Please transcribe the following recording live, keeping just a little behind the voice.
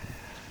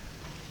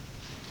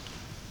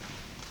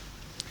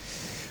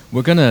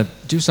we're going to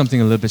do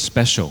something a little bit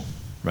special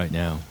right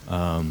now.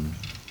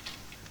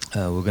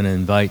 We're going to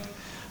invite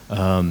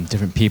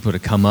different people to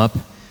come up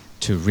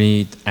to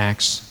read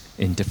Acts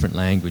in different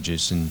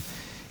languages. And,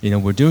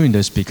 we're doing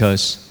this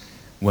because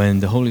when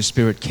the Holy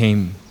Spirit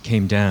came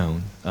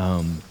down,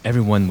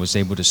 everyone was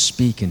able to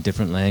speak in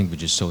different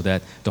languages so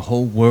that the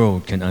whole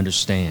world can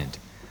understand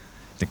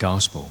the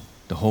gospel.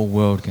 The whole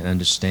world can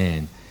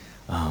understand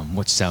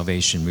what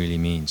salvation really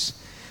means.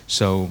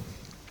 So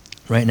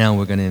right now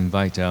we're going to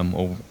invite,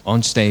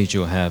 on stage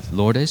you'll have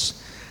Lourdes,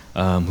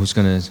 who's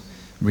going to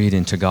read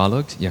in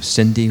Tagalog. You have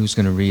Cindy, who's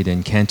going to read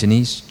in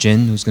Cantonese.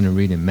 Jin, who's going to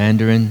read in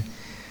Mandarin.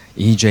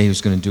 EJ, who's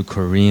going to do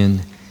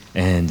Korean.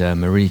 And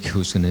Marique,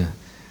 who's going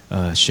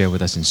to share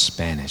with us in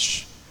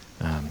Spanish.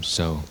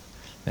 So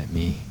let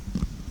me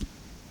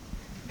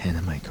hand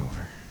the mic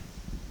over.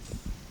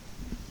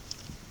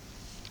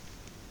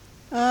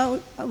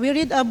 We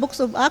read books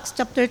of Acts,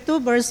 chapter 2,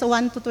 verse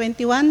 1 to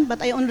 21,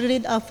 but I only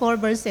read 4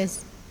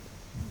 verses.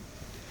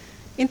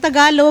 In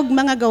Tagalog,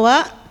 mga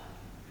gawa,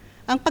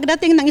 ang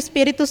pagdating ng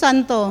Espiritu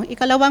Santo, 2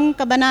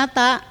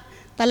 kabanata,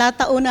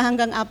 talata 1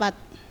 hanggang 4.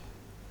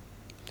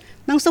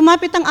 Nang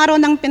sumapit ang araw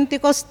ng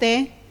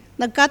Pentekoste,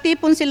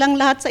 nagkatipon silang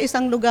lahat sa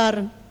isang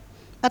lugar,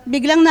 at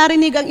biglang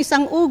narinig ang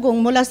isang ugong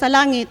mula sa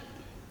langit.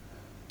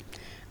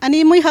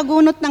 Animoy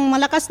hagunot ng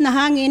malakas na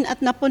hangin at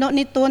napuno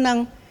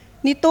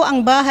nito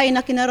ang bahay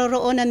na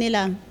kinaroroonan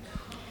nila.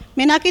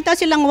 May nakita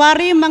silang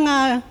wari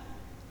mga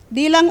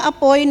dilang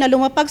apoy na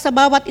lumapag sa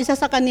bawat isa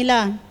sa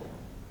kanila.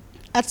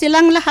 At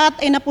silang lahat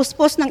ay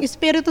napuspos ng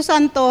Espiritu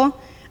Santo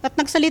at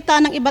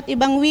nagsalita ng iba't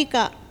ibang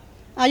wika,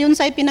 ayon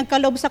sa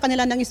ipinagkaloob sa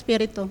kanila ng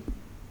Espiritu.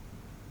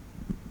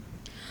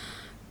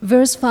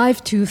 Verse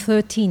 5 to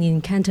 13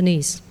 in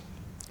Cantonese.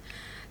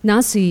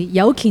 那時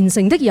有虔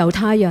誠的猶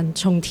太人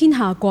從天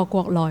下各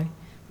國來，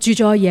住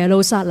在耶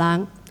路撒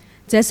冷。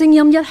這聲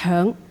音一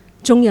響，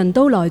眾人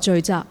都來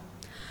聚集。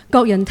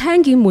各人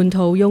聽見門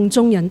徒用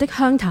眾人的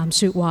鄉談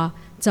說話，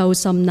就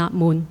甚納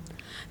悶，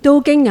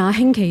都驚訝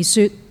興奇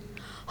說：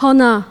看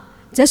啊，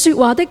這說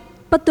話的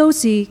不都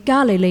是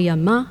加利利人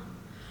嗎？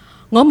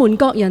我們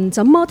各人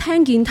怎麼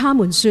聽見他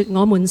們說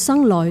我們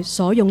生來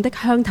所用的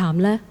鄉談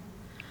呢？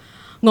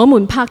我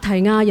們帕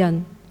提亞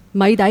人、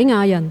米底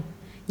亞人、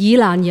以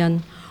蘭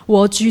人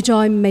和住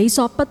在美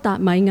索不達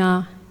米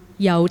亞、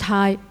猶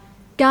太、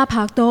加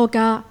帕多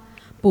家、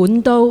本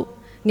都、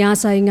亞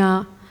細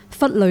亞、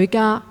弗呂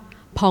家、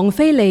龐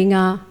菲利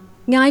亞、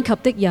埃及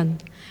的人，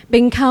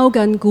並靠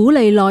近古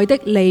利奈的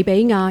利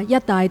比亞一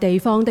帶地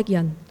方的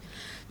人，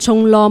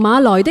從羅馬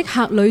來的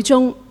客旅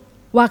中，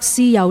或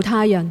是猶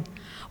太人，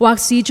或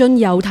是進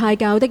猶太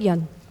教的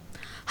人，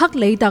克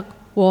里特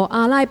和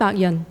阿拉伯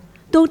人，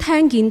都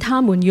聽見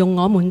他們用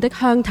我們的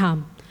鄉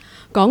談，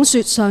講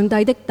說上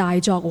帝的大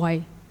作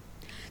為。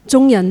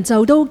眾人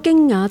就都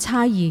驚訝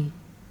猜疑，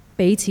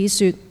彼此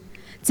說：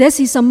這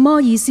是什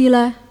麼意思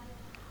呢？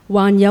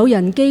還有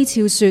人譏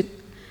誚說：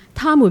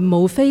他們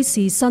無非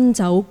是新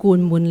酒灌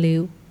滿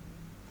了。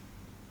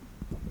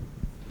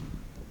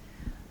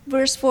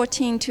Verse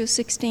 14 to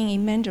 16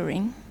 in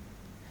Mandarin.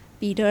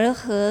 彼得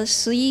和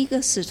11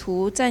个使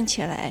徒站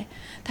起来，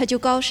他就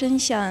高声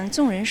向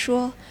众人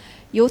说：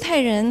犹太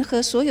人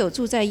和所有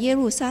住在耶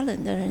路撒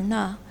冷的人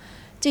啊，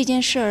这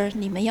件事儿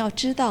你们要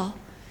知道，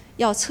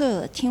要侧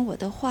耳听我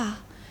的话。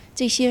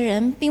这些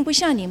人并不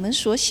像你们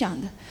所想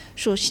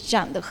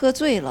的喝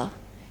醉了，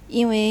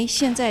因为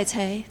现在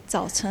才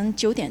早晨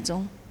9点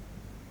钟。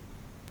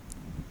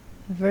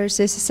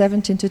Verses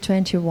 17 to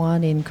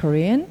 21 in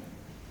Korean.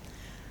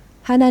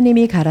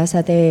 하나님이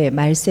가라사대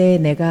말세에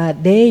내가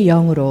내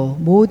영으로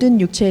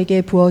모든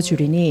육체에게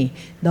부어주리니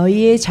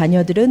너희의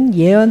자녀들은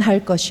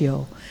예언할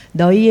것이요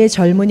너희의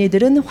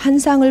젊은이들은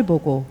환상을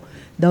보고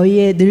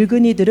너희의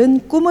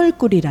늙은이들은 꿈을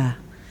꾸리라.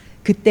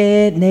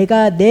 그때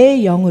내가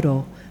내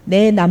영으로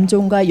내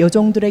남종과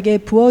여종들에게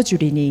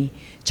부어주리니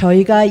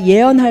저희가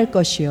예언할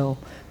것이요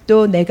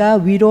또 내가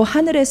위로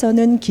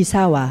하늘에서는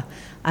기사와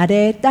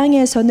아래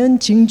땅에서는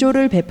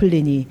징조를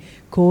베풀리니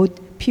곧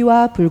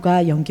피와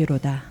불과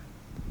연기로다.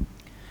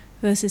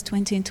 Verses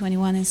 20 and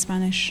 21 in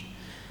Spanish.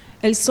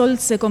 El sol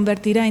se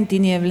convertirá en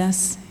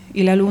tinieblas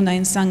y la luna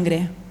en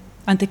sangre,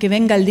 antes que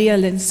venga el día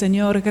del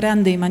Señor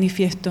grande y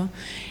manifiesto,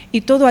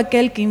 y todo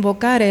aquel que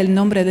invocare el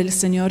nombre del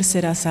Señor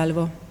será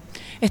salvo.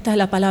 Esta es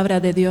la palabra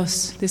de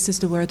Dios. This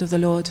is the word of the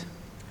Lord.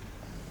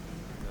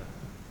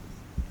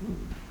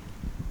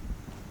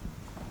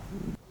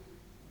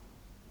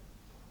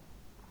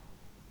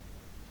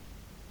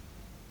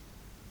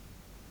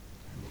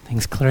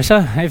 Thanks,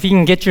 Clarissa. If you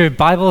can get your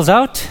Bibles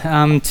out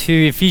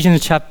to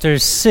Ephesians chapter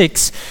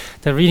 6,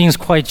 the reading is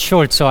quite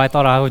short, so I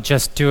thought I would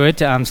just do it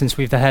since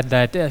we've had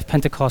that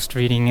Pentecost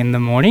reading in the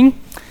morning.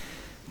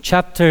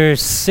 Chapter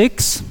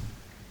 6,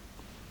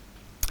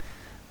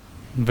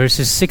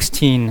 verses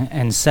 16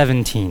 and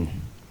 17.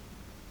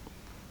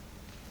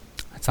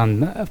 It's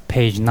on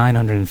page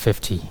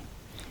 950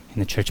 in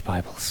the church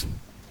Bibles.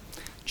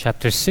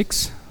 Chapter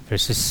 6,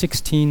 verses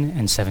 16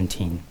 and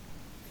 17.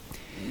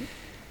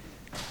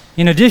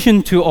 In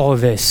addition to all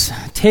this,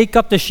 take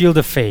up the shield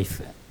of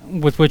faith,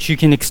 with which you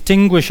can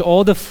extinguish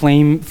all the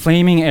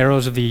flaming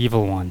arrows of the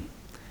evil one.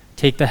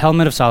 Take the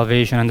helmet of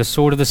salvation and the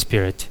sword of the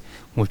Spirit,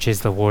 which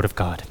is the word of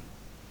God.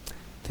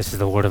 This is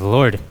the word of the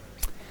Lord.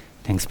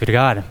 Thanks be to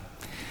God.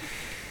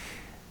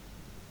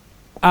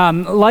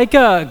 Like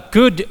a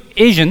good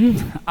Asian,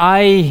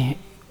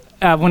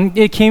 when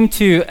it came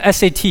to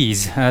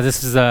SATs,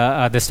 this is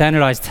the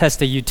standardized test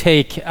that you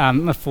take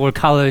for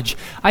college.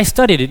 I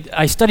studied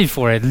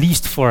for at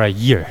least a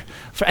year,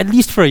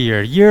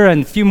 year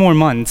and a few more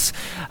months.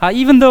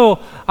 Even though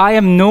I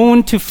am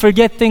known to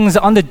forget things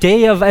on the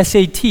day of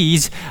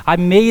SATs, I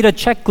made a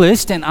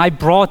checklist and I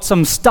brought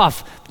some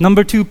stuff.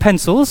 Number 2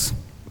 pencils,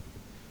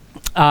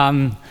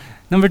 a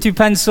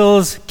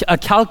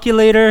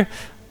calculator.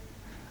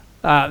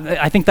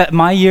 I think that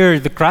my year,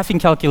 the graphing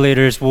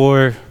calculators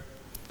were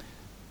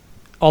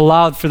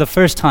allowed for the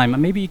first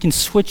time. Maybe you can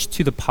switch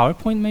to the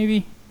PowerPoint,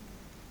 maybe?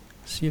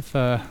 See if...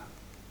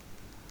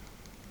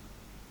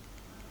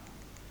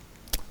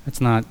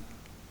 it's not...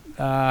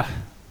 yeah,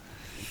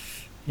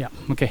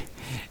 okay.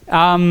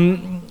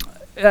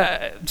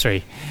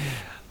 Sorry.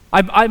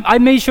 I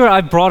made sure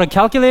I brought a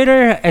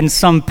calculator and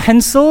some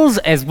pencils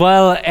as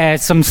well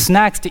as some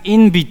snacks to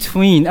in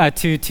between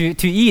to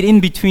eat in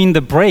between the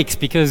breaks,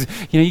 because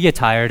you get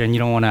tired and you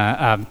don't want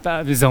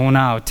to zone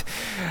out.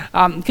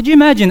 Could you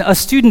imagine a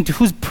student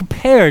who's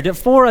prepared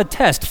for a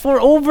test for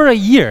over a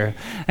year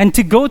and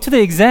to go to the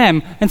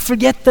exam and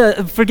forget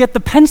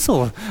the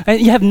pencil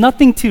and you have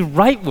nothing to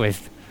write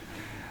with?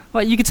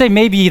 Well, you could say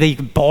maybe they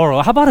could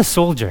borrow. How about a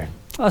soldier?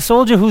 A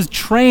soldier who's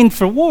trained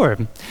for war,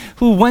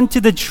 who went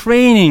to the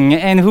training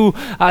and who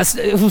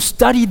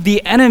studied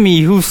the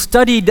enemy, who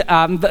studied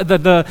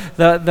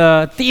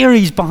the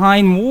theories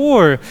behind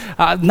war,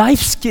 knife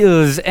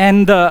skills,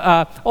 and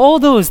all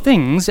those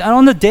things. And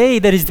on the day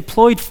that he's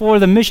deployed for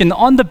the mission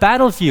on the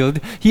battlefield,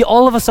 he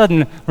all of a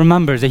sudden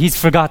remembers that he's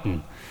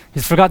forgotten.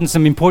 He's forgotten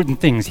some important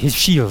things: his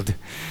shield,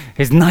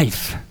 his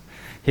knife,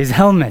 his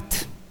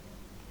helmet.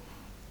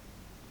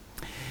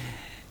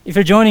 If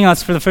you're joining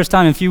us for the first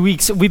time in a few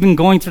weeks, we've been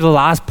going through the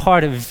last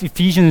part of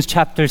Ephesians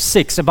chapter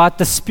 6 about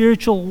the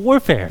spiritual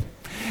warfare.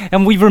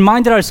 And we've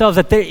reminded ourselves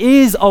that there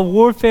is a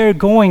warfare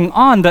going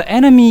on. The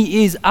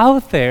enemy is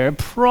out there,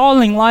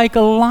 prowling like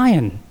a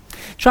lion,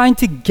 trying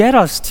to get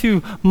us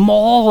to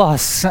maul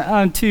us,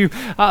 to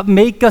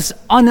make us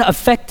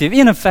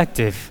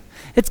ineffective.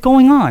 It's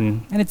going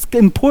on, and it's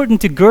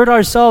important to gird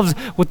ourselves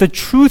with the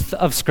truth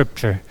of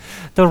Scripture,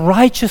 the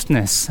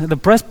righteousness, the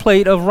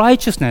breastplate of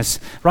righteousness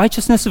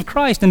of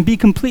Christ, and be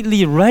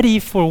completely ready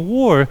for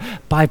war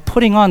by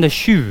putting on the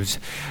shoes,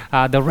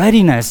 the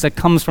readiness that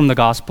comes from the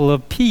gospel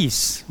of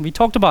peace. We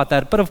talked about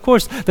that, but of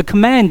course, the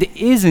command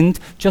isn't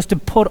just to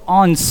put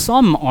on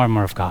some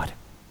armor of God,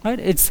 right?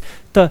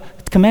 The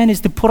command is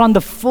to put on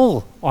the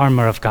full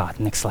armor of God.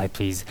 Next slide,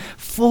 please.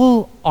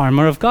 Full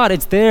armor of God.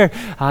 It's there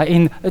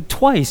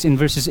twice in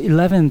verses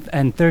 11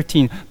 and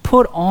 13.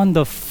 Put on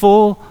the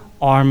full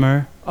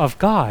armor of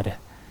God.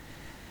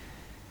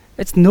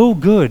 It's no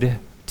good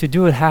to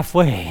do it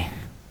halfway.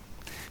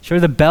 Sure,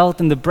 the belt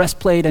and the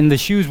breastplate and the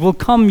shoes will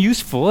come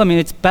useful. I mean,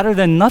 it's better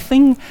than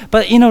nothing.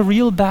 But in a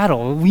real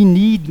battle, we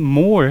need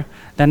more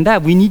than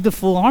that. We need the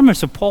full armor.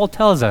 So Paul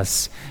tells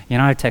us in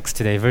our text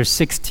today, verse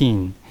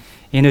 16,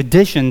 in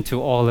addition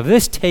to all of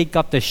this, take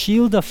up the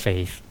shield of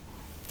faith,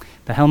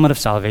 the helmet of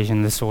salvation,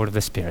 and the sword of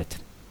the Spirit.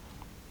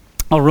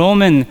 A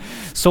Roman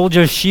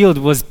soldier's shield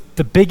was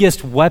the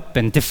biggest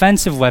weapon,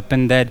 defensive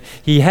weapon that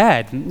he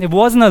had. It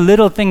wasn't a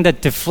little thing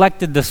that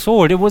deflected the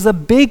sword. It was a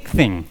big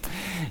thing.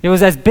 It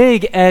was as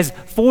big as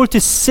 4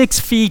 to 6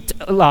 feet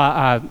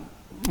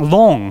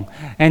long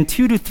and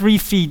 2 to 3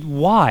 feet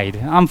wide.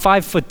 I'm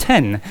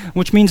 5'10",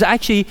 which means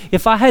actually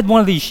if I had one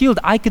of these shields,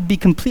 I could be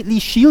completely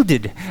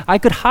shielded. I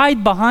could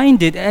hide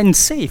behind it and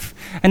safe.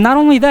 And not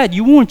only that,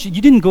 you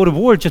didn't go to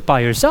war just by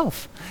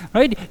yourself,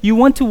 right? You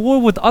went to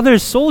war with other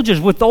soldiers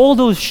with all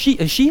those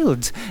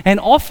shields. And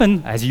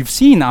often, as you've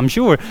seen, I'm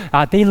sure,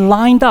 they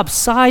lined up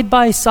side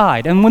by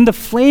side. And when the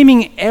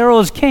flaming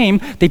arrows came,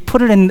 they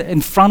put it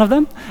in front of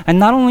them. And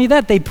not only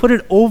that, they put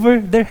it over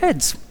their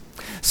heads,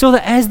 so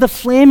that as the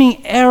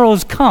flaming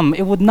arrows come,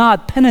 it would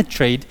not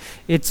penetrate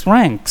its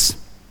ranks.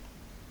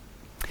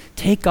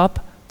 Take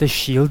up the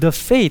shield of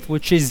faith,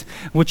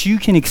 which you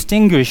can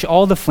extinguish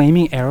all the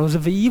flaming arrows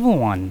of the evil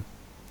one.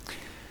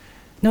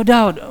 No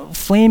doubt,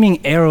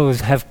 flaming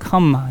arrows have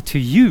come to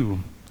you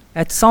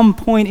at some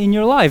point in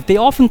your life. They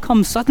often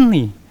come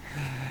suddenly,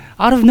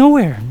 out of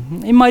nowhere.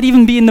 It might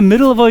even be in the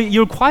middle of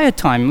your quiet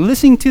time,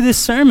 listening to this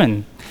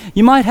sermon.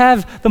 You might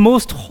have the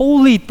most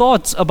holy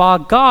thoughts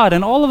about God,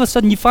 and all of a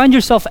sudden you find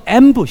yourself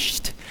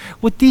ambushed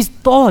with these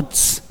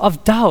thoughts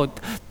of doubt,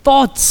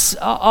 thoughts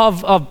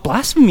of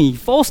blasphemy,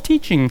 false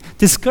teaching,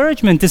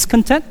 discouragement,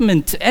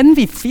 discontentment,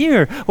 envy,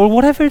 fear, or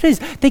whatever it is.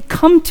 They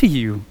come to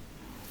you.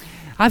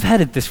 I've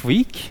had it this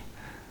week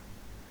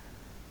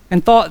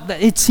and thought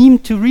that it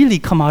seemed to really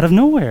come out of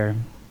nowhere.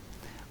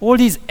 All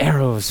these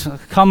arrows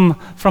come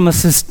from a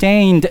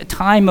sustained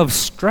time of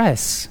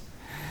stress.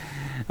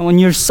 And when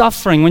you're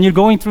suffering, when you're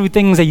going through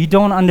things that you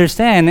don't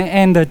understand,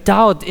 and the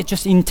doubt, it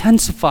just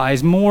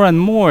intensifies more and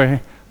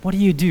more, what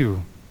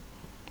do?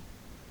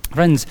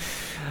 Friends,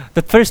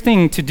 the first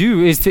thing to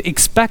do is to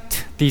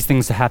expect these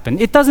things to happen.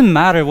 It doesn't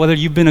matter whether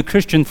you've been a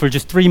Christian for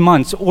just 3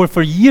 months or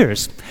for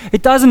years.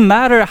 It doesn't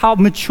matter how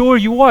mature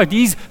you are.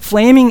 These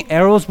flaming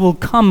arrows will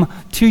come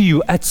to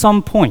you at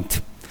some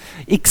point.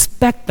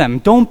 Expect them.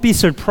 Don't be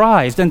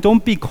surprised, and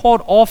don't be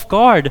caught off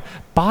guard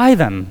by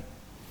them.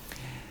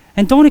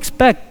 And don't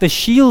expect the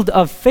shield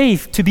of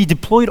faith to be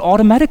deployed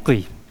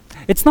automatically.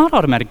 It's not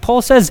automatic.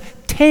 Paul says,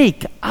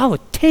 take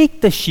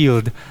the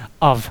shield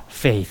of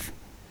faith.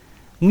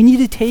 We need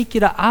to take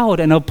it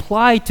out and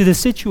apply to the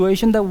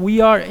situation that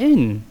we are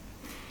in.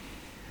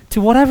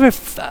 To whatever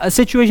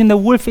situation that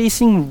we're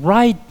facing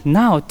right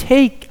now,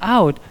 take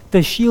out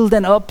the shield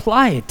and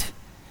apply it.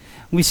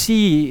 We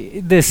see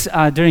this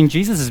during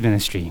Jesus'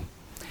 ministry.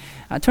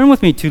 Turn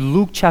with me to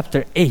Luke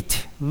chapter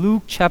 8.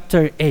 Luke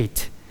chapter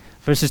 8,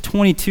 verses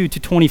 22 to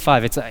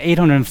 25. It's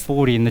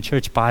 840 in the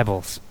church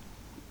Bibles.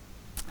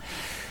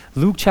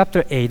 Luke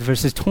chapter 8,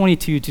 verses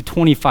 22 to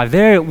 25.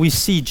 There we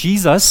see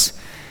Jesus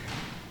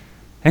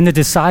and the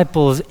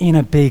disciples in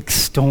a big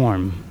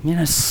storm, in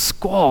a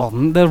squall.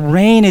 The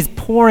rain is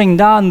pouring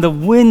down, the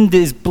wind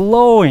is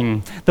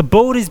blowing, the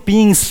boat is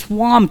being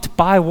swamped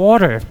by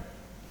water,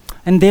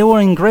 and they were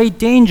in great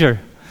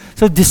danger.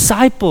 So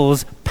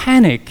disciples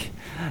panic,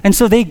 and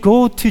so they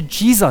go to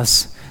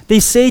Jesus. They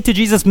say to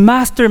Jesus,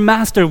 Master,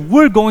 Master,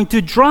 we're going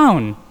to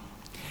drown.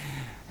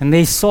 And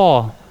they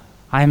saw,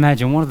 I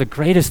imagine, one of the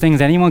greatest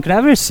things anyone could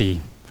ever see.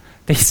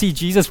 They see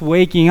Jesus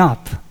waking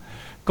up,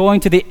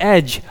 going to the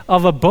edge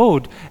of a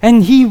boat,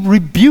 and he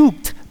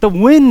rebuked the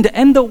wind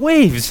and the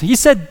waves. He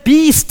said,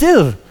 be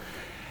still.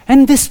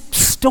 And this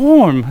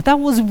storm that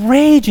was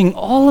raging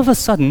all of a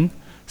sudden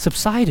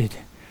subsided.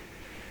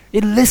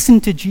 It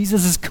listened to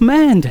Jesus'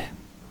 command.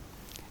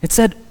 It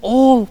said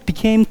all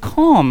became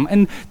calm.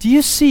 And do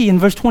you see in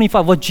verse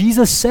 25 what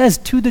Jesus says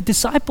to the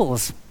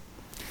disciples?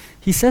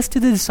 He says to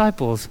the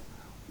disciples,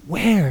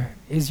 where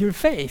is your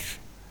faith?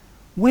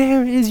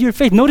 Where is your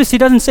faith? Notice he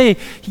doesn't say,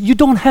 you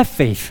don't have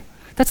faith.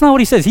 That's not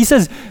what he says. He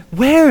says,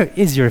 where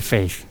is your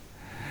faith?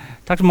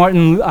 Dr.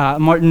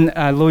 Martin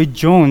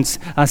Lloyd-Jones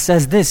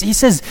says this. He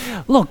says,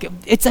 look,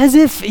 it's as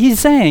if he's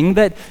saying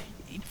that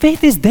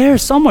faith is there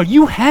somewhere.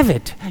 You have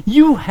it.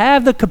 You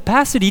have the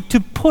capacity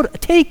to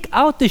take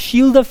out the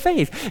shield of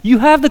faith. You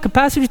have the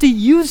capacity to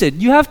use it.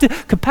 You have the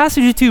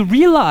capacity to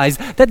realize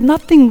that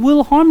nothing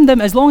will harm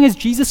them as long as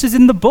Jesus is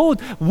in the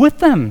boat with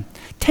them.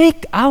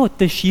 Take out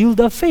the shield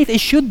of faith. It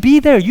should be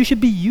there. You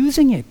should be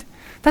using it.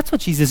 That's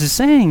what Jesus is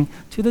saying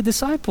to the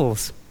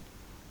disciples.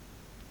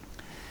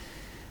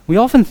 We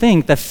often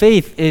think that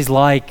faith is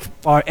like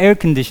our air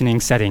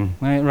conditioning setting.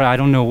 Right? I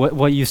don't know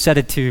what you set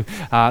it to,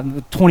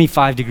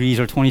 25 degrees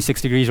or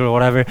 26 degrees or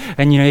whatever,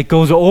 and it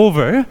goes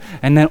over,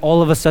 and then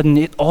all of a sudden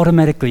it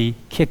automatically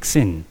kicks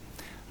in.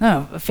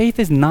 No, faith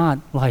is not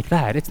like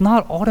that. It's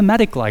not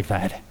automatic like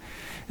that.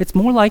 It's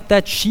more like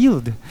that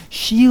shield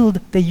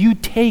that you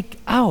take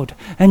out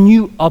and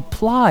you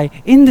apply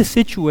in the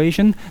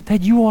situation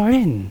that you are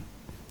in.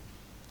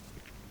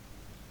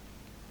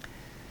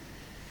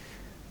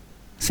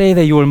 Say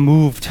that you are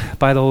moved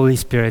by the Holy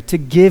Spirit to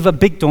give a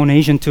big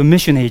donation to a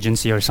mission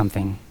agency or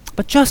something.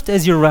 But just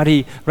as you're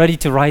ready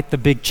to write the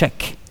big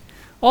check,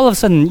 all of a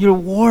sudden you're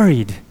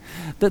worried.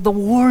 The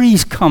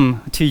worries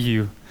come to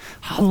you.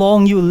 How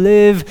long you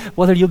live,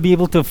 whether you'll be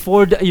able to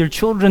afford your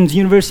children's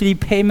university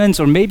payments,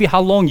 or maybe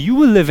how long you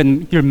will live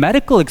and your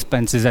medical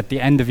expenses at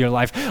the end of your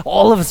life.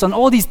 All of a sudden,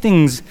 all these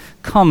things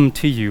come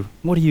to you.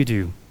 What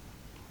do?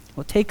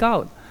 Well, take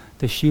out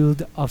the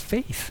shield of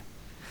faith.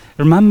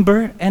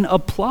 Remember and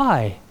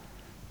apply.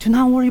 Do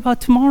not worry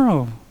about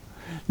tomorrow.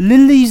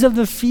 Lilies of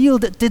the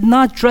field did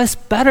not dress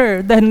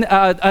better than,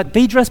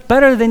 they dressed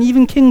better than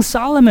even King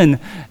Solomon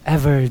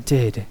ever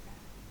did.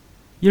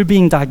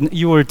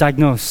 You were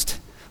diagnosed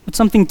with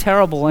something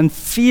terrible, and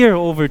fear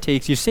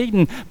overtakes you.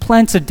 Satan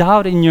plants a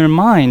doubt in your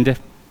mind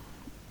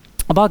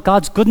about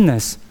God's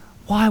goodness.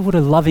 Why would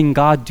a loving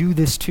God do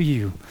this to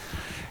you?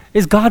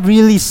 Is God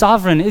really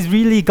sovereign?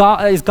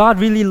 Is God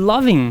really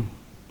loving?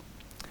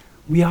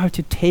 We are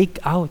to take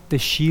out the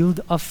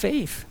shield of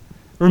faith.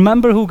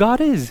 Remember who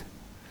God is.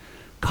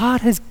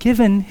 God has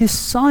given his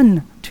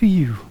Son to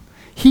you.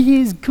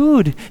 He is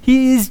good.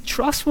 He is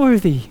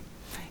trustworthy.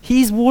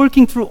 He's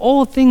working through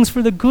all things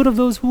for the good of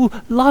those who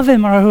love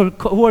him or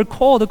who are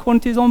called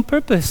according to his own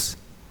purpose.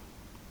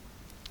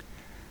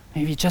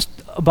 Maybe just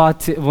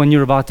when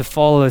you're about to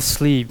fall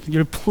asleep,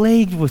 you're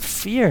plagued with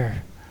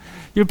fear.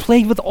 You're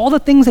plagued with all the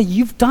things that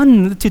you've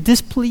done to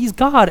displease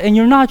God, and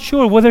you're not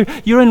sure whether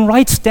you're in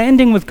right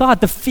standing with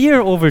God. The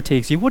fear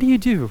overtakes you. What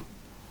do?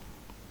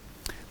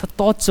 The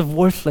thoughts of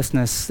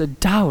worthlessness, the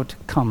doubt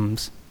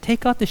comes.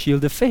 Take out the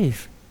shield of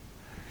faith.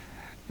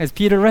 As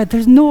Peter read,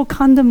 there's no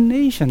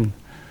condemnation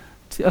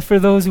for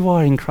those who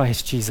are in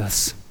Christ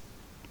Jesus.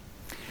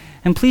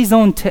 And please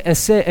don't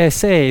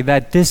say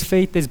that this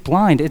faith is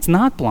blind. It's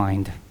not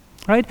blind.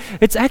 right?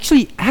 It's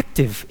actually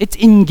active. It's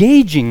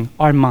engaging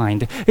our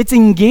mind. It's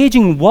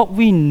engaging what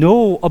we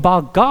know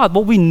about God,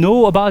 what we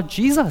know about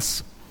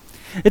Jesus.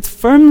 It's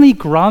firmly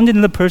grounded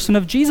in the person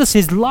of Jesus,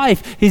 his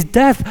life, his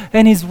death,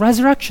 and his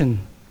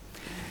resurrection.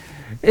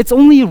 It's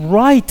only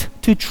right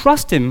to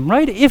trust him,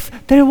 right?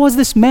 If there was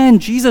this man,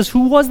 Jesus,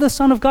 who was the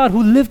Son of God,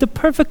 who lived a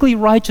perfectly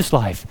righteous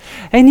life,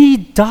 and he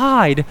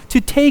died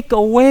to take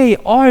away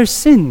our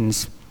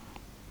sins,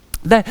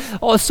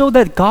 so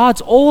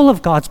that all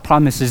of God's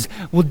promises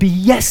would be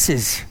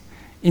yeses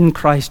in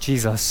Christ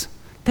Jesus,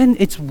 then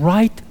it's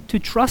right to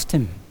trust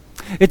him.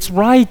 It's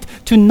right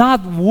to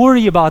not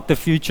worry about the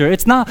future.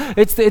 It's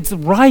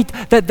right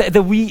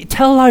that we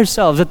tell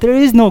ourselves that there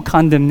is no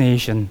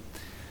condemnation.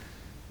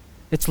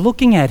 It's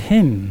looking at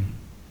him.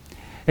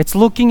 It's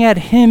looking at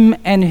him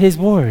and his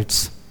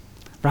words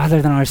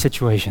rather than our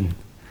situation,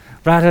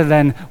 rather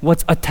than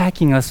what's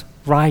attacking us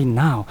right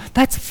now.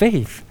 That's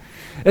faith.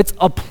 It's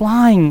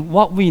applying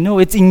what we know.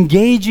 It's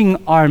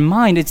engaging our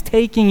mind. It's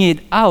taking it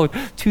out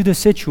to the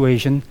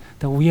situation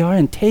that we are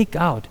in. Take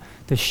out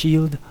the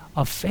shield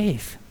of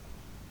faith.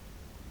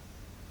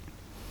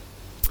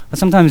 But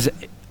sometimes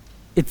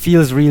it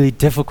feels really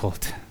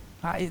difficult.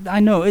 I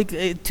know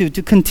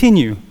to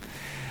continue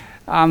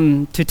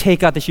to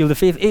take out the shield of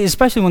faith,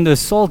 especially when the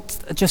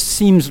assault just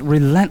seems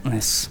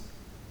relentless.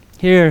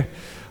 Here,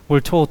 we're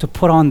told to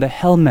put on the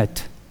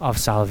helmet of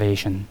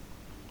salvation.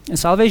 And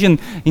salvation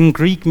in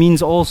Greek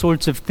means all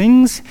sorts of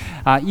things.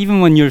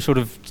 Even when you're sort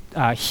of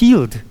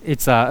healed,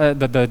 it's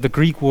the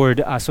Greek word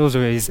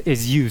sozo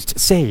is used,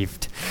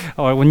 saved.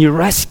 Or when you're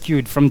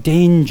rescued from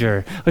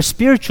danger, or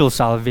spiritual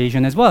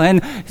salvation as well.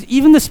 And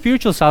even the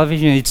spiritual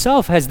salvation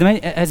itself has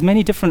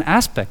many different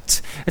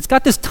aspects. It's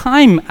got this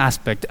time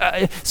aspect,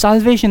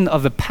 salvation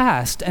of the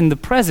past and the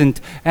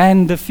present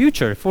and the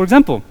future. For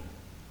example,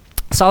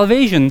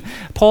 salvation,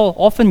 Paul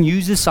often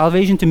uses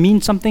salvation to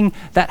mean something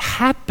that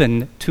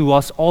happened to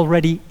us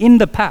already in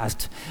the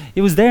past.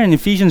 It was there in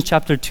Ephesians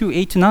chapter 2,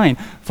 8-9.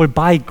 For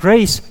by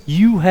grace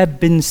you have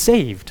been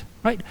saved.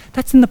 Right?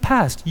 That's in the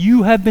past.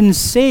 You have been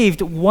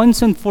saved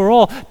once and for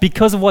all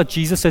because of what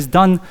Jesus has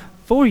done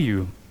for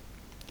you.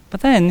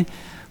 But then,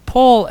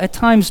 Paul at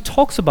times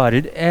talks about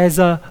it as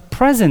a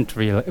present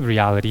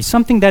reality,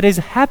 something that is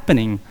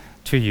happening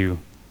to you.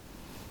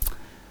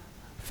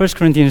 1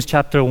 Corinthians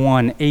chapter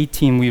 1,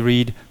 18, we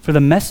read, For the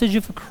message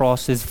of the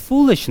cross is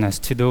foolishness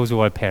to those who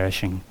are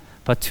perishing,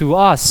 but to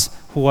us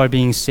who are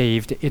being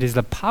saved, it is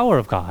the power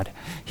of God.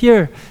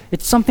 Here,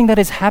 it's something that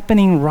is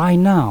happening right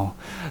now.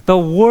 The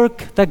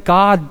work that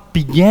God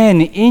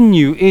began in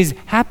you is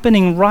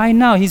happening right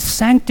now. He's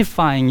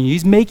sanctifying you.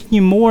 He's making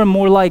you more and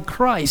more like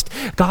Christ.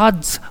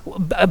 God's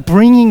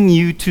bringing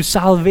you to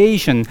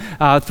salvation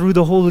through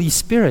the Holy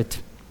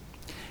Spirit.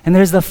 And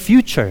there's the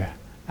future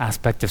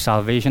aspect of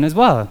salvation as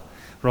well.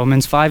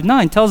 Romans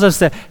 5:9 tells us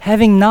that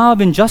having now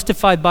been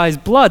justified by his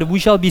blood, we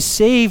shall be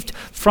saved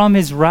from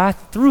his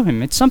wrath through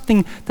him. It's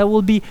something that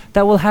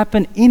will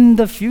happen in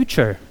the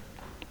future.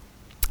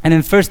 And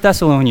in 1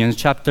 Thessalonians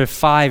chapter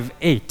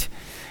 5:8,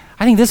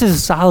 I think this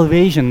is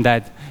salvation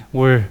that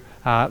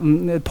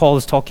Paul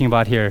is talking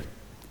about here.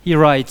 He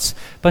writes,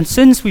 But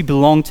since we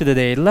belong to the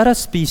day, let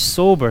us be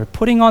sober,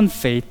 putting on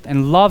faith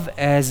and love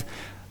as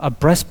a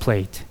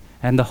breastplate,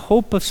 and the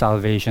hope of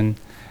salvation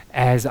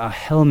as a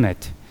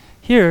helmet.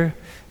 Here,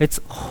 it's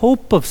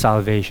hope of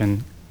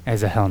salvation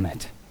as a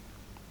helmet.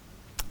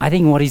 I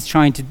think what he's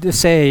trying to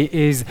say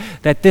is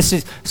that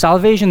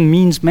salvation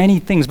means many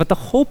things, but the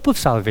hope of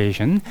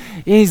salvation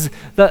is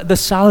the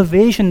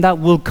salvation that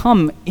will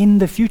come in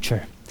the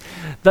future.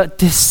 The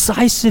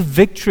decisive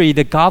victory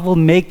that God will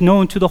make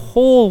known to the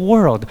whole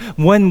world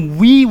when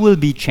we will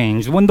be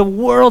changed, when the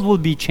world will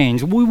be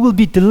changed. We will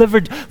be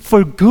delivered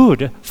for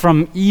good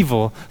from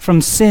evil,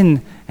 from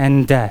sin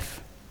and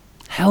death.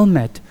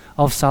 Helmet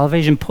of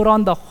salvation. Put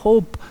on the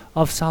hope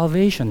of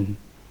salvation.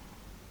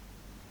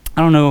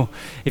 I don't know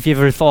if you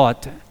ever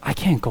thought, I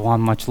can't go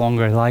on much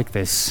longer like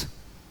this.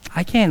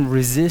 I can't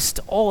resist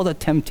all the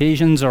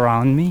temptations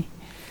around me.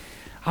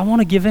 I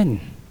want to give in.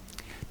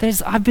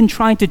 I've been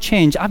trying to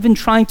change. I've been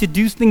trying to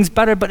do things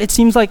better, but it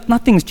seems like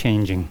nothing's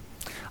changing.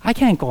 I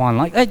can't go on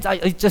like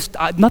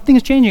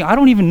nothing's changing. I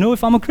don't even know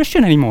if I'm a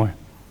Christian anymore.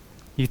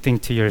 You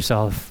think to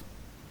yourself.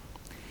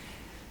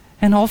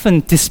 And often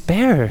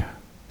despair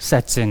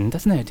sets in,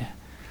 doesn't it?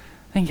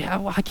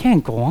 I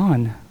can't go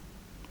on.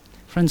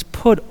 Friends,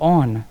 put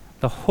on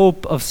the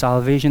hope of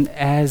salvation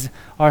as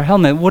our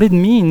helmet. What it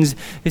means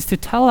is to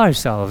tell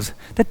ourselves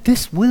that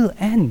this will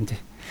end,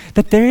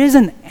 that there is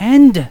an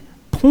end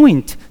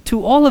point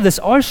to all of this.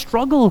 Our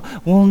struggle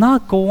will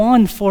not go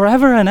on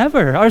forever and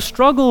ever. Our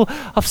struggle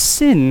of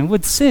sin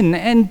with sin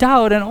and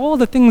doubt and all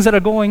the things that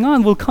are going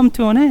on will come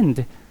to an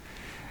end.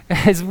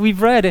 As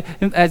we've read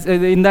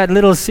in that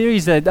little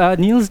series that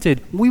Niels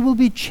did, we will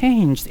be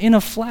changed in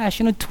a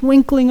flash, in a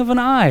twinkling of an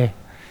eye.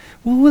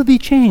 We will be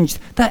changed.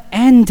 The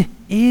end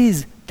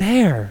is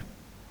there.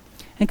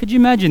 And could you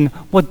imagine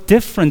what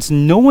difference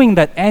knowing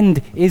that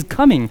end is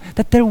coming,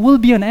 that there will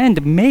be an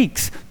end,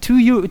 makes to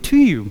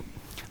you?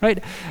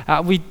 Right?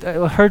 We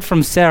heard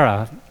from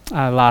Sarah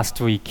last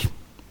week.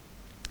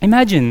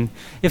 Imagine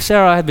if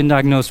Sarah had been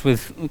diagnosed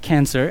with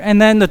cancer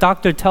and then the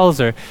doctor tells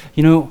her,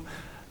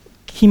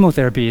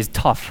 chemotherapy is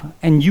tough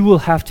and you will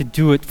have to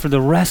do it for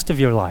the rest of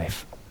your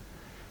life.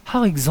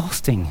 How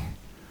exhausting.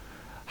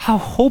 How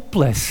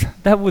hopeless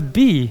that would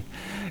be.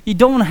 You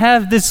don't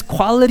have this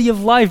quality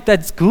of life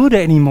that's good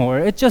anymore.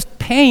 It's just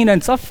pain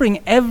and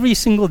suffering every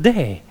single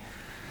day.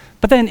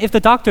 But then if the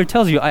doctor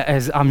tells you,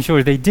 as I'm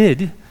sure they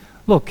did,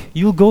 look,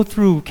 you'll go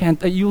through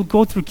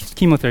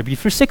chemotherapy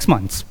for 6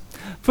 months.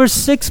 For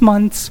 6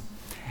 months,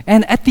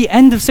 and at the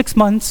end of 6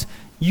 months,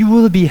 you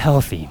will be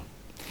healthy.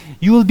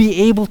 You will be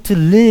able to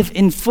live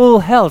in full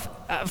health,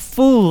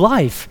 full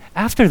life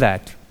after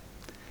that.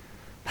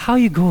 How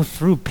you go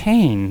through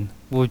pain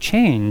will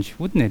change,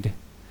 wouldn't it?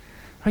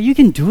 You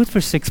can do it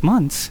for 6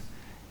 months.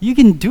 You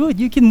can do it.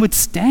 You can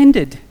withstand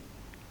it.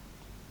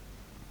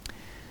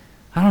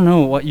 I don't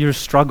know what your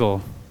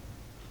struggle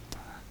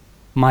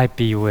might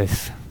be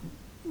with,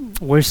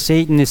 where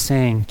Satan is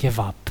saying, give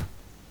up.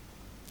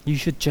 You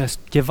should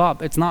just give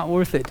up. It's not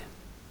worth it.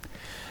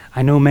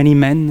 I know many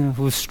men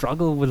who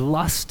struggle with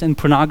lust and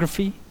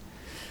pornography.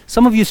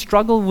 Some of you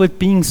struggle with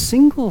being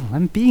single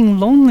and being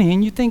lonely,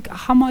 and you think,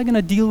 how am I going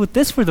to deal with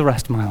this for the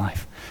rest of my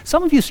life?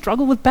 Some of you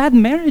struggle with bad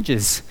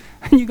marriages,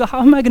 and you go,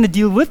 how am I going to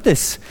deal with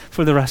this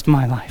for the rest of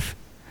my life?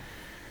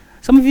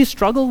 Some of you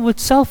struggle with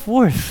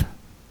self-worth,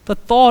 the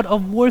thought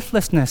of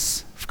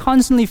worthlessness,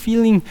 constantly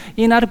feeling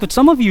inadequate.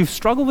 Some of you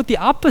struggle with the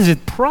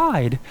opposite,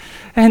 pride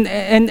and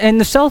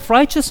the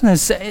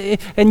self-righteousness,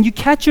 and you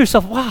catch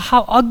yourself, wow,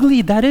 how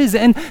ugly that is,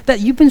 and that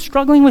you've been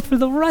struggling with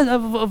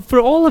for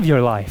all of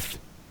your life.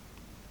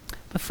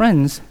 But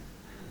friends,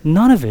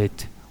 none of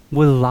it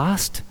will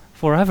last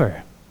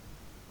forever.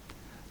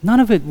 None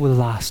of it will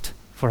last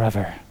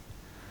forever.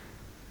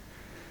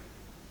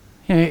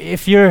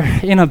 If you're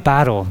in a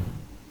battle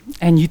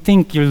and you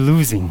think you're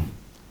losing,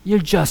 you're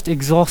just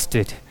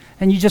exhausted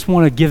and you just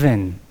want to give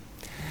in.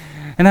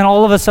 And then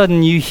all of a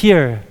sudden you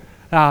hear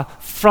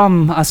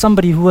from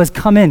somebody who has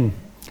come in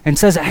and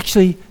says,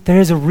 actually, there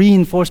is a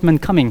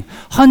reinforcement coming.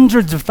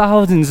 Hundreds of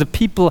thousands of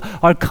people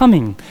are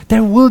coming.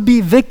 There will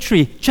be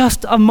victory.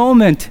 Just a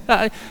moment.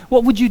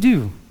 What would you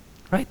do?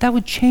 Right? That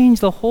would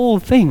change the whole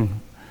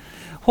thing,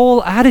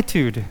 whole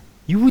attitude.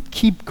 You would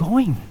keep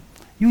going.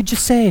 You would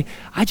just say,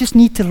 I just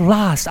need to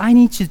last. I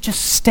need to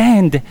just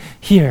stand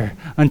here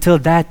until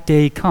that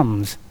day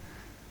comes.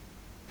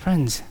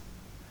 Friends,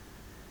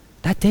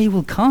 that day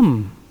will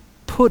come.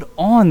 Put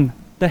on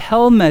the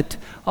helmet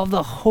of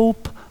the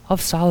hope of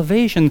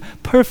salvation.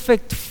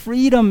 Perfect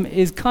freedom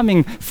is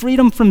coming.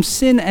 Freedom from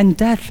sin and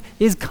death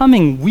is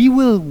coming. We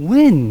will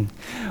win.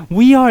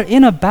 We are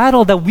in a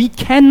battle that we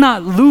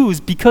cannot lose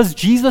because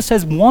Jesus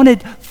has won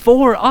it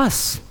for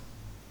us.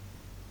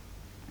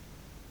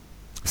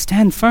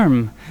 Stand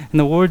firm. In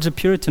the words of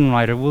Puritan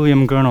writer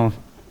William Gurnall,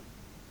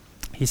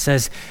 he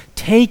says,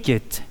 take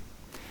it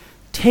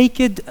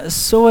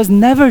so as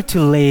never to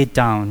lay it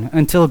down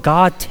until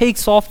God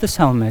takes off this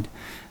helmet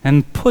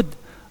and put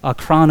a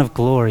crown of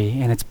glory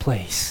in its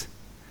place.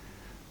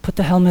 Put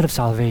the helmet of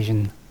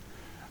salvation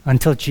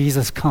until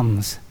Jesus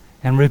comes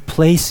and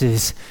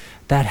replaces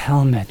that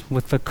helmet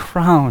with the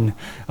crown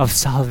of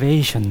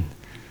salvation.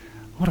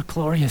 What a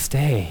glorious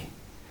day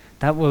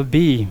that will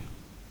be.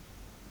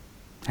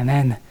 And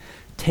then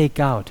take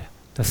out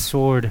the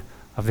sword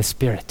of the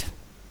Spirit,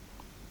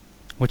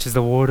 which is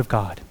the Word of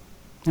God.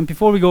 And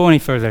before we go any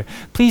further,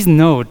 please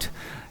note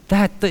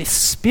that the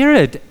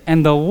Spirit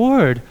and the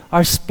Word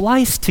are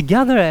spliced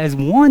together as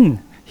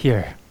one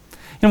here.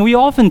 And we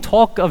often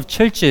talk of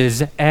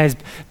churches as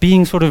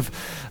being sort of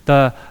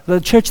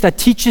the church that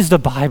teaches the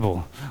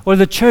Bible, or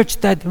the church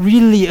that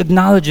really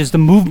acknowledges the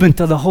movement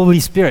of the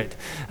Holy Spirit.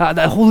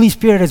 The Holy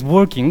Spirit is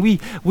working. We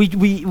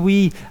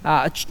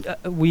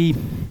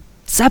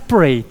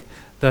separate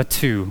the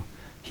two.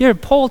 Here,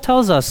 Paul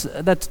tells us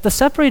that the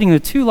separating the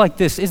two like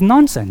this is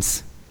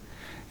nonsense.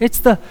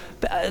 It's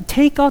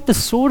take out the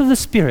sword of the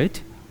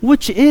Spirit,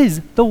 which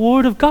is the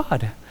Word of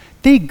God.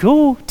 They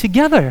go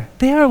together.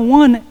 They are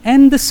one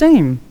and the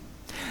same.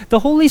 The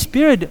Holy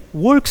Spirit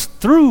works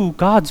through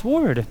God's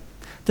Word.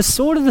 The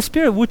sword of the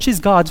Spirit, which is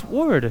God's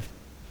Word.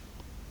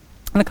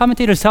 And the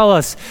commentators tell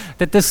us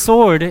that this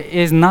sword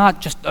is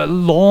not just a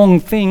long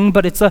thing,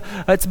 but it's a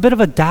bit of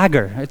a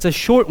dagger. It's a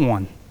short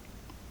one,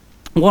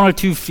 1 or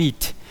 2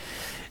 feet.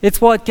 It's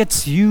what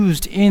gets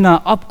used in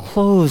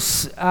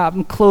close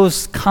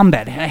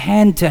combat,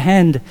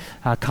 hand-to-hand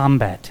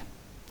combat.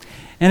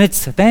 And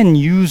it's then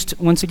used,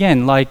 once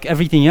again, like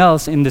everything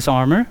else in this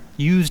armor,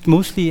 used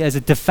mostly as a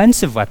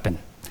defensive weapon.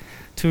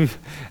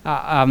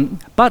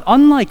 But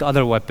unlike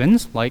other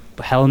weapons, like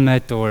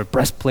helmet or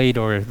breastplate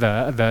or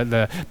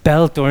the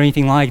belt or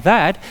anything like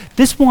that,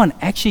 this one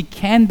actually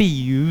can be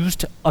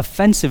used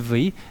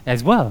offensively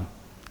as well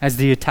as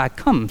the attack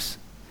comes.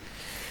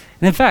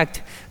 And in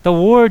fact, the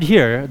word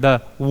here,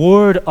 the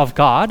Word of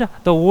God,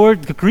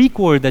 the Greek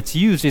word that's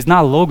used is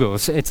not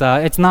logos. It's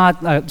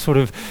not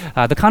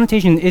the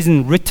connotation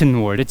isn't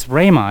written word. It's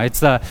rhema.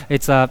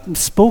 It's a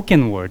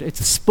spoken word. It's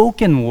a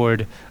spoken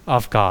word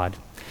of God,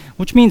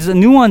 Which means the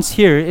nuance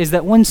here is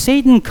that when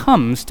Satan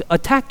comes to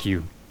attack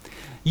you,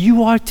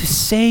 you are to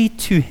say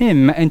to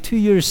him and to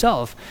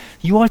yourself,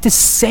 you are to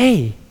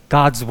say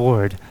God's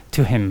word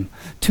to him,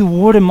 to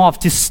ward him off,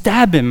 to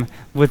stab him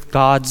with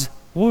God's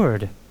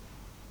word.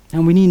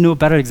 And we need no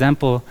better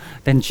example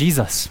than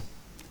Jesus.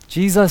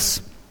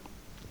 Jesus,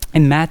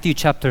 in Matthew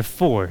chapter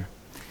 4,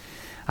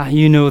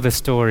 you know the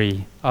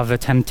story of the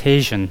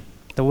temptation,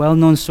 the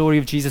well-known story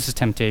of Jesus'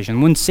 temptation.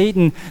 When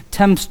Satan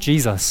tempts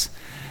Jesus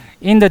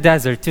in the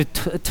desert to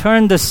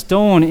turn the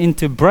stone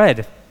into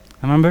bread,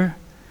 remember?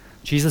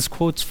 Jesus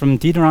quotes from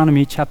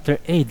Deuteronomy chapter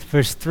 8,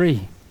 verse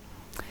 3.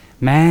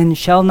 Man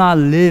shall not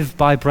live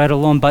by bread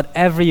alone, but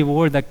every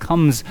word that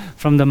comes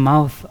from the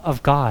mouth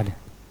of God.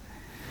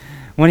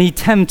 When he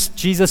tempts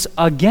Jesus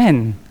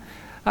again,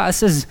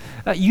 says,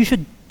 you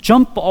should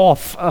jump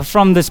off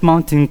from this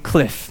mountain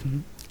cliff.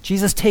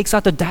 Jesus takes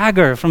out the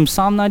dagger from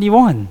Psalm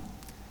 91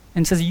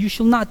 and says, you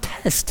shall not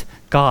test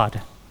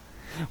God.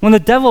 When the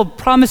devil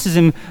promises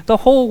him the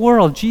whole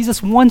world,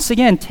 Jesus once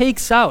again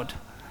takes out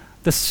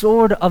the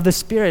sword of the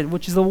Spirit,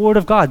 which is the word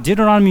of God.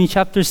 Deuteronomy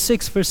chapter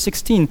 6, verse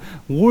 16,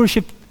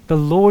 worship the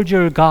Lord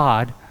your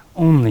God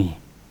only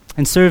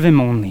and serve him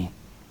only.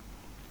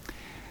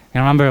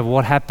 And remember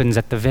what happens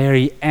at the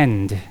very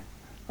end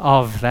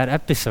of that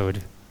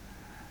episode.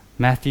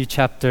 Matthew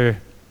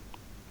chapter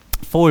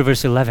 4,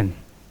 verse 11.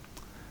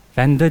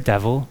 Then the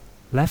devil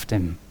left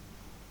him.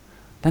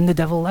 Then the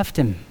devil left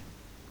him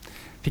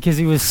because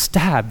he was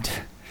stabbed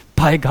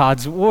by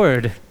God's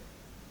word.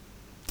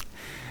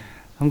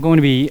 I'm going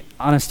to be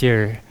honest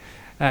here.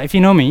 If you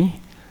know me,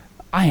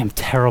 I am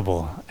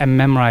terrible at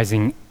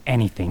memorizing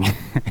anything.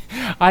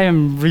 I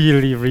am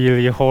really,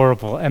 really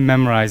horrible at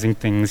memorizing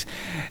things.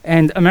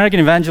 And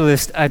American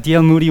evangelist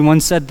D.L. Moody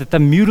once said that the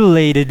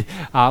mutilated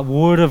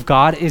word of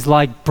God is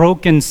like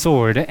broken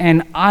sword,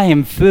 and I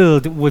am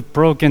filled with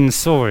broken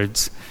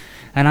swords,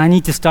 and I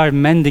need to start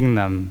mending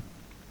them.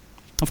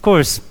 Of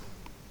course,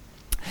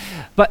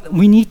 but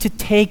we need to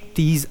take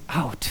these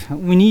out.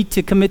 We need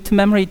to commit to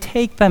memory,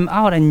 take them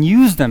out and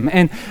use them.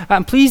 And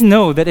please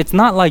know that it's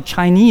not like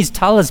Chinese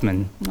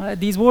talisman.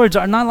 These words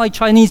are not like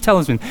Chinese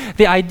talisman.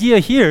 The idea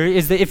here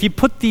is that if you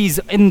put these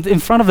in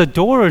front of the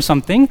door or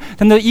something,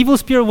 then the evil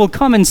spirit will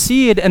come and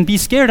see it and be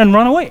scared and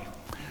run away.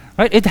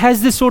 Right? It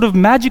has this sort of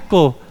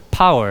magical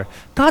power.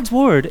 God's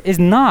word is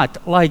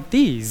not like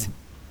these.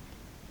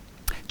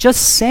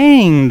 Just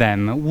saying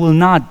them will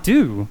not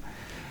do.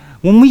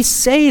 When we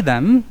say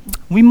them,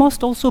 we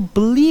must also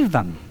believe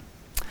them.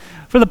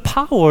 For the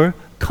power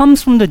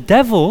comes from the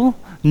devil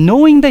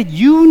knowing that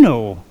you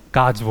know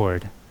God's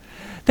word,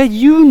 that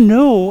you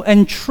know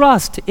and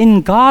trust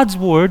in God's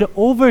word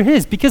over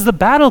his, because the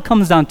battle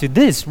comes down to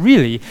this,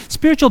 really.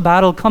 Spiritual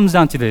battle comes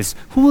down to this.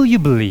 Who will you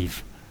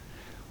believe?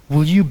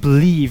 Will you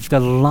believe the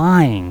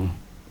lying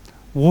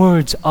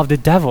words of the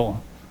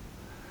devil?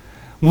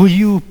 Will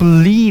you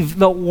believe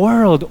the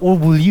world, or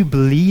will you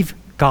believe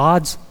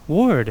God's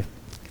word?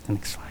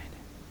 Next slide.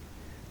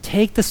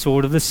 Take the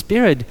sword of the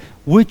Spirit,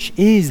 which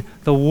is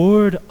the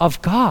word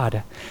of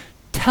God.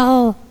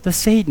 Tell the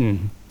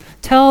Satan,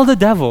 tell the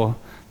devil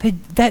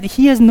that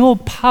he has no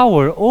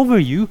power over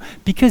you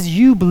because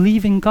you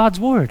believe in God's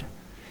word.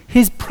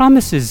 His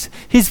promises,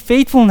 his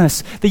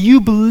faithfulness, that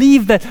you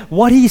believe that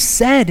what he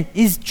said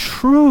is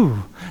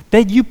true,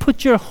 that you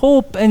put your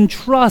hope and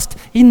trust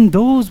in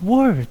those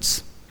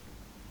words.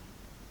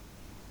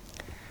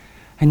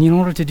 And in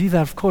order to do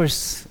that, of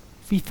course,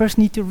 we first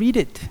need to read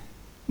it.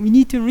 We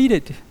need to read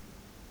it.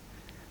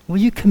 Will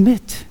you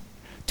commit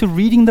to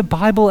reading the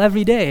Bible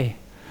every day?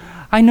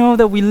 I know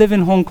that we live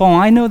in Hong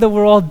Kong. I know that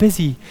we're all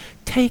busy.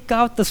 Take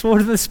out the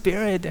sword of the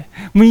Spirit.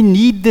 We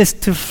need this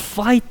to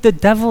fight the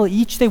devil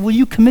each day. Will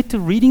you commit to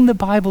reading the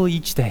Bible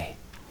each day?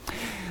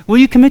 Will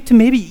you commit to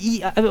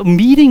maybe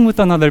meeting with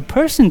another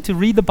person to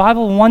read the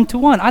Bible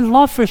one-to-one? I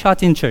love First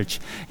Shatin Church.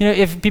 You know,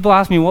 if people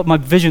ask me what my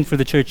vision for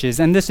the church is,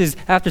 and this is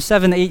after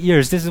 7-8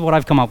 years, this is what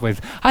I've come up with.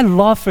 I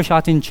love First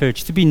Shatin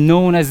Church to be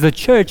known as the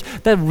church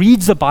that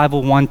reads the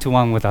Bible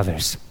one-to-one with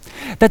others.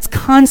 That's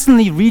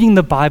constantly reading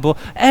the Bible,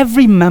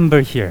 every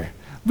member here.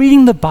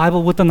 Reading the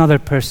Bible with another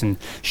person,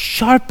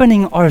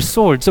 sharpening our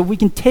sword so we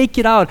can take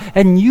it out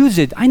and use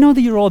it. I know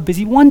that you're all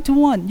busy,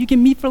 one-to-one. You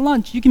can meet for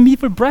lunch, you can meet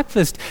for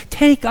breakfast.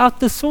 Take out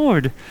the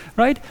sword,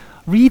 right?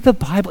 Read the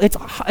Bible. It's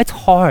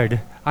hard,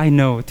 I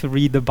know, to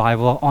read the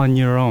Bible on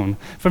your own.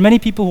 For many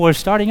people who are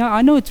starting out,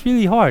 I know it's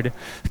really hard.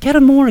 Get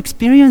a more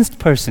experienced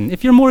person.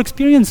 If you're a more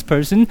experienced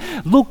person,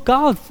 look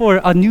out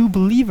for a new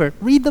believer.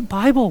 Read the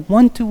Bible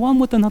one-to-one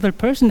with another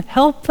person.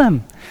 Help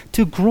them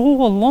to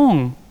grow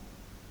along.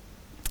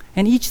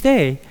 And each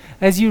day,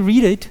 as you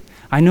read it,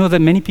 I know that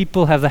many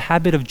people have the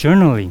habit of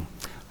journaling.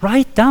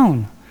 Write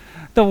down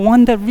the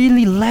one that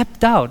really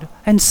leapt out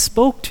and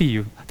spoke to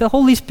you. The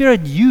Holy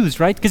Spirit used,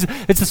 right? Because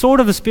it's the sword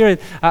of the Spirit,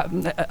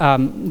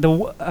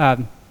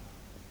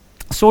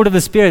 sword of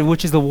the Spirit,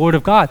 which is the Word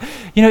of God.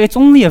 You know, it's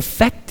only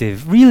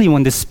effective, really,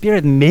 when the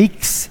Spirit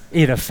makes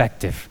it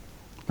effective,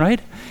 right?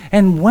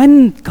 And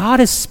when God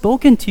has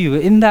spoken to you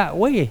in that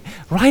way,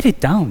 write it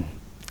down.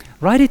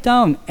 Write it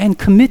down and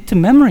commit to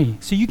memory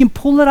so you can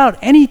pull it out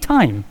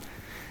anytime.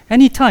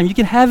 Anytime. You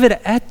can have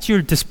it at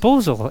your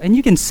disposal and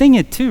you can sing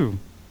it too.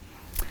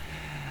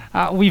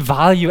 We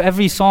value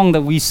every song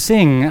that we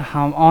sing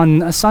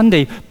on a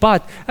Sunday,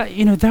 but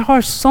there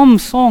are some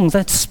songs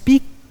that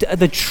speak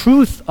the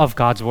truth of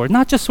God's word,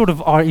 not just sort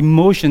of our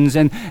emotions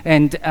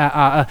and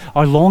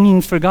our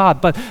longing for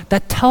God, but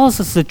that tells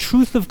us the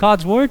truth of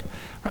God's word.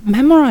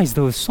 Memorize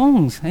those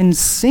songs and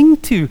sing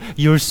to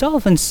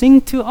yourself and sing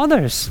to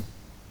others.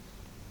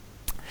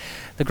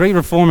 The great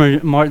reformer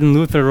Martin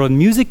Luther wrote,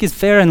 "Music is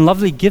fair and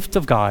lovely gift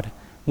of God,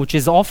 which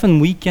is often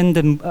weakened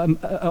and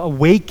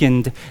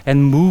awakened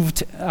and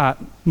moved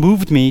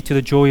me to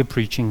the joy of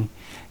preaching.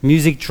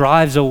 Music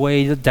drives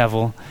away the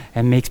devil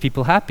and makes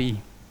people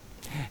happy."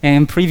 And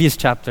in previous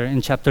chapter,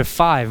 in chapter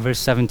 5, verse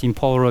 17,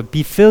 Paul wrote,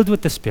 "Be filled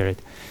with the Spirit,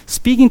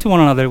 speaking to one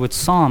another with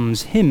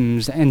psalms,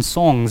 hymns, and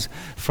songs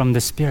from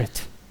the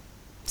Spirit."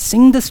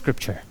 Sing the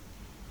scripture.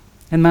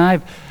 And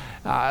may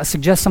I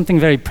suggest something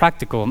very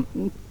practical.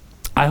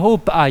 I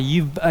hope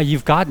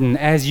you've gotten,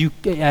 as you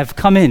have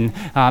come in,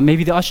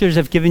 maybe the ushers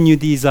have given you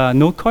these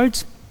note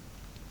cards.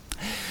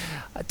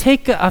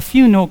 Take a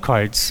few note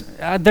cards.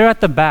 They're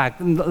at the back,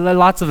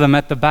 lots of them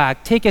at the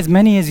back. Take as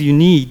many as you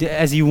need,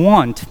 as you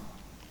want.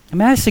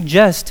 May I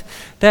suggest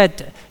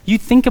that you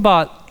think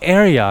about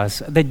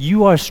areas that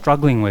you are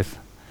struggling with,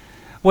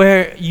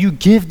 where you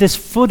give this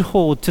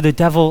foothold to the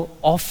devil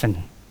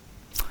often.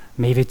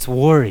 Maybe it's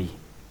worry.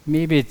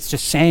 Maybe it's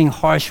just saying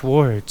harsh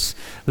words,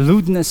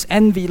 lewdness,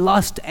 envy,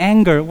 lust,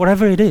 anger,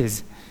 whatever it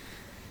is.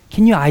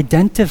 Can you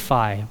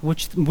identify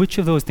which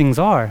of those things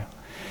are?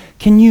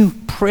 Can you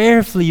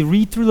prayerfully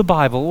read through the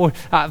Bible or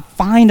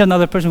find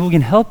another person who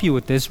can help you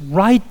with this?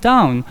 Write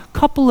down a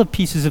couple of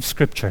pieces of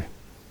scripture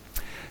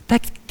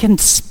that can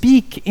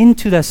speak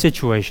into that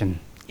situation,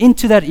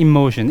 into that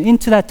emotion,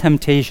 into that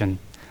temptation.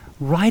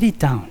 Write it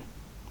down.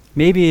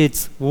 Maybe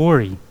it's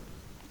worry.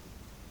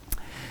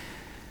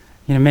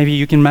 Maybe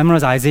you can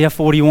memorize Isaiah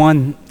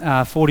 41,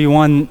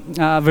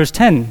 verse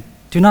 10.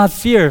 "Do not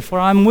fear, for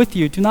I am with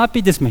you. Do not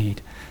be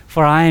dismayed,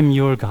 for I am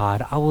your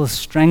God. I will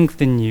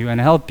strengthen you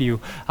and help you.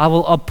 I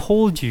will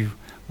uphold you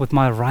with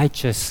my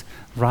righteous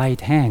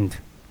right hand."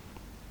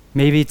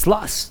 Maybe it's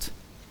lust.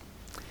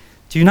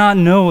 "Do you not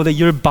know that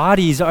your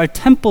bodies are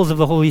temples of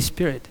the Holy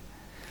Spirit,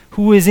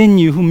 who is in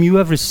you, whom you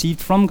have received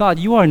from God?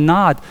 You are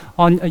not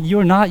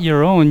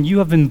your own. You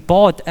have been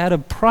bought at a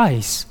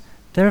price.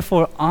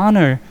 Therefore,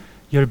 honor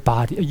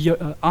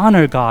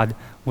God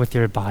with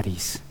your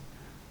bodies."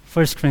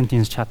 1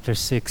 Corinthians chapter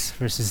 6,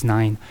 verses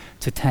 9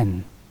 to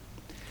 10.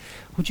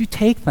 Would you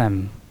take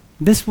them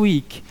this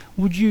week?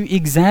 Would you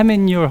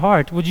examine your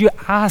heart? Would you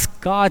ask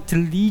God to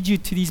lead you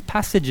to these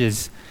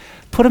passages?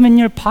 Put them in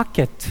your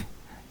pocket.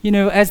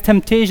 As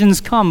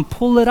temptations come,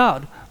 pull it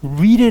out,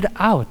 read it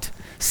out.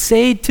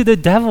 Say to the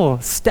devil,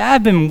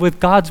 stab him with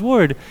God's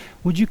word.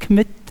 Would you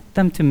commit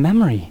them to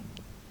memory?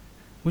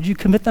 Would you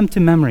commit them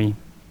to memory?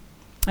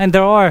 And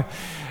there are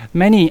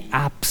many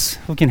apps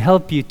who can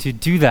help you to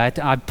do that.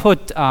 I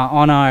put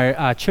on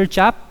our church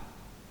app,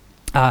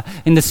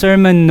 in the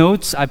sermon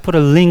notes, I put a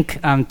link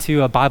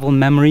to a Bible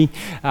memory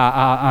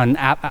an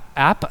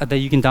app that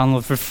you can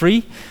download for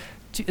free.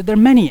 There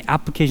are many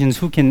applications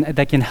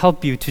that can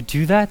help you to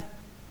do that.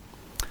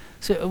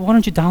 So why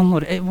don't you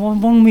download it? Why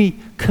don't we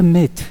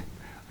commit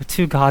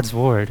to God's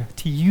word,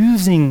 to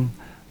using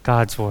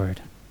God's word?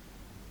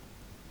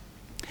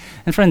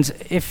 And friends,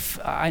 if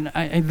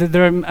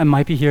there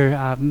might be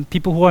here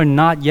people who are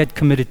not yet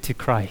committed to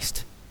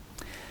Christ,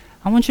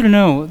 I want you to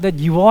know that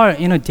you are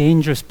in a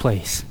dangerous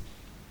place.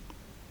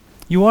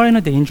 You are in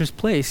a dangerous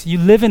place. You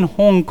live in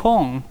Hong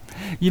Kong.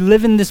 You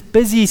live in this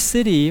busy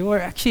city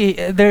where actually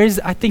there is,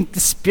 I think, the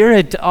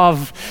spirit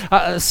of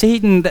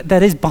Satan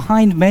that is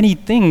behind many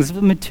things,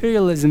 the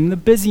materialism, the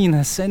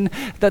busyness, and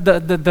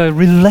the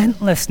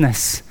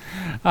relentlessness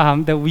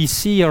that we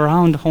see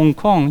around Hong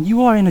Kong.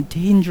 You are in a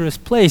dangerous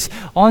place.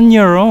 On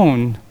your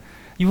own,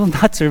 you will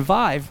not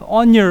survive.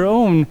 On your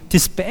own,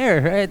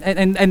 despair. Right?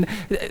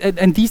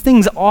 And these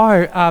things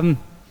are,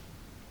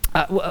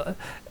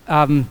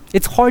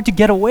 it's hard to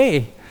get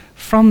away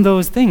from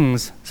those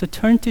things. So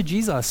turn to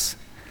Jesus.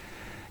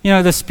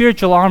 The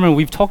spiritual armor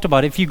we've talked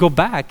about, if you go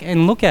back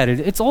and look at it,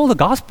 it's all the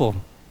gospel.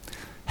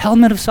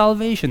 Helmet of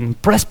salvation,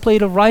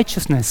 breastplate of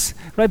righteousness,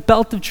 right?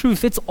 Belt of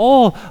truth. It's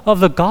all of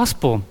the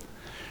gospel.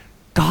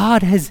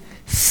 God has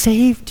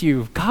saved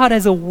you. God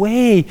has a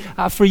way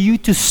for you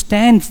to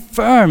stand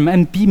firm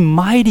and be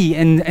mighty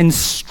and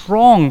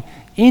strong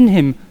in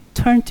Him.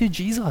 Turn to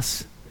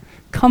Jesus.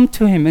 Come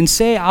to Him and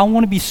say, I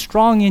want to be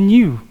strong in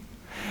you.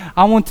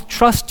 I want to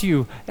trust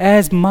you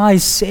as my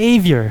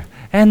Savior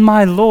and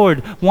my Lord,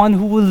 one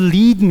who will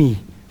lead me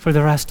for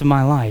the rest of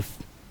my life.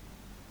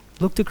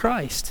 Look to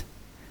Christ.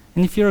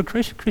 And if you're a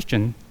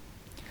Christian,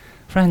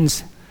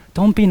 friends,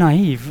 don't be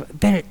naive.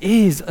 There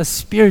is a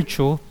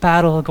spiritual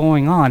battle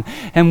going on,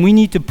 and we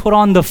need to put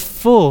on the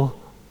full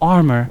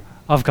armor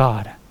of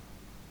God.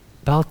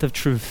 Belt of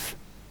truth,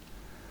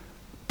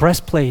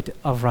 breastplate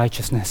of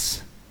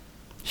righteousness,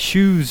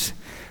 shoes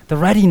the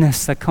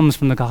readiness that comes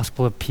from the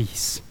gospel of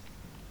peace.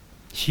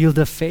 Shield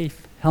of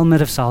faith, helmet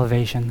of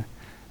salvation,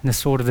 and the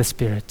sword of the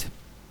Spirit.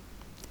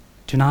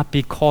 Do not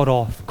be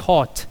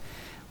caught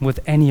with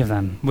any of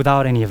them,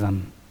 without any of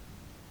them.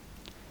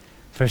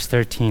 Verse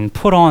 13,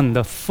 put on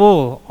the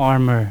full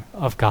armor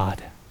of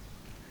God,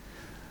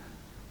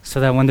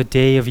 so that when the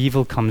day of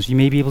evil comes, you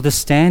may be able to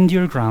stand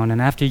your ground,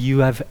 and after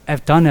you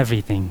have done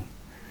everything,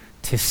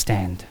 to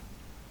stand.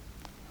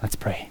 Let's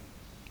pray.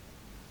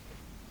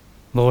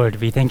 Lord,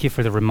 we thank you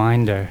for the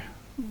reminder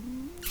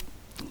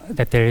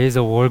that there is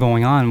a war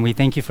going on. We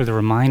thank you for the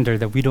reminder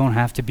that we don't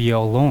have to be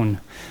alone,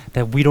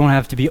 that we don't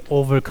have to be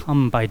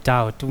overcome by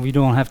doubt. We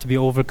don't have to be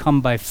overcome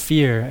by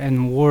fear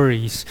and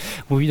worries.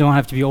 We don't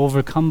have to be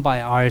overcome by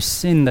our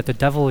sin that the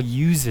devil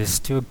uses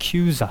to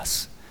accuse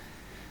us.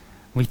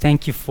 We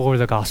thank you for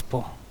the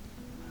gospel.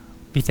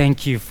 We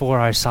thank you for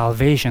our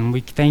salvation.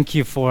 We thank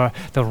you for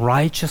the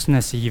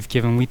righteousness that you've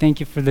given. We thank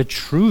you for the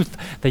truth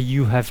that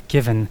you have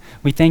given.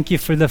 We thank you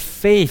for the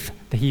faith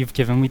that you've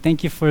given. We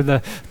thank you for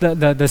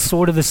the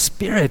sword of the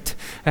Spirit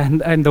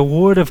and the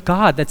word of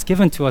God that's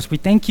given to us. We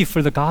thank you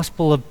for the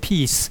gospel of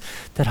peace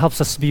that helps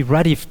us to be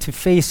ready to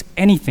face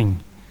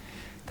anything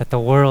that the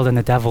world and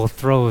the devil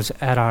throws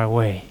at our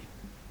way.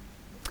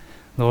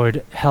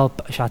 Lord,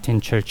 help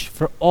Shatin Church,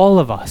 for all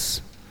of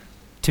us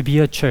to be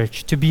a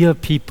church, to be a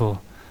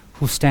people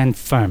who stand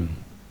firm,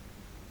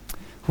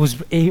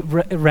 who's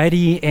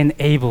ready and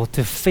able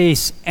to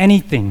face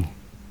anything,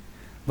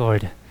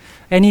 Lord,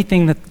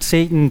 anything that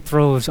Satan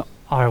throws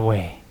our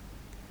way,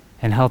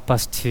 and help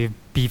us to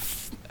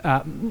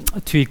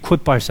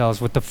equip ourselves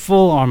with the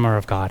full armor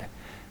of God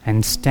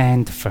and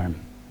stand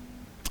firm.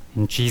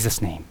 In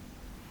Jesus' name,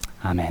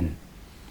 amen.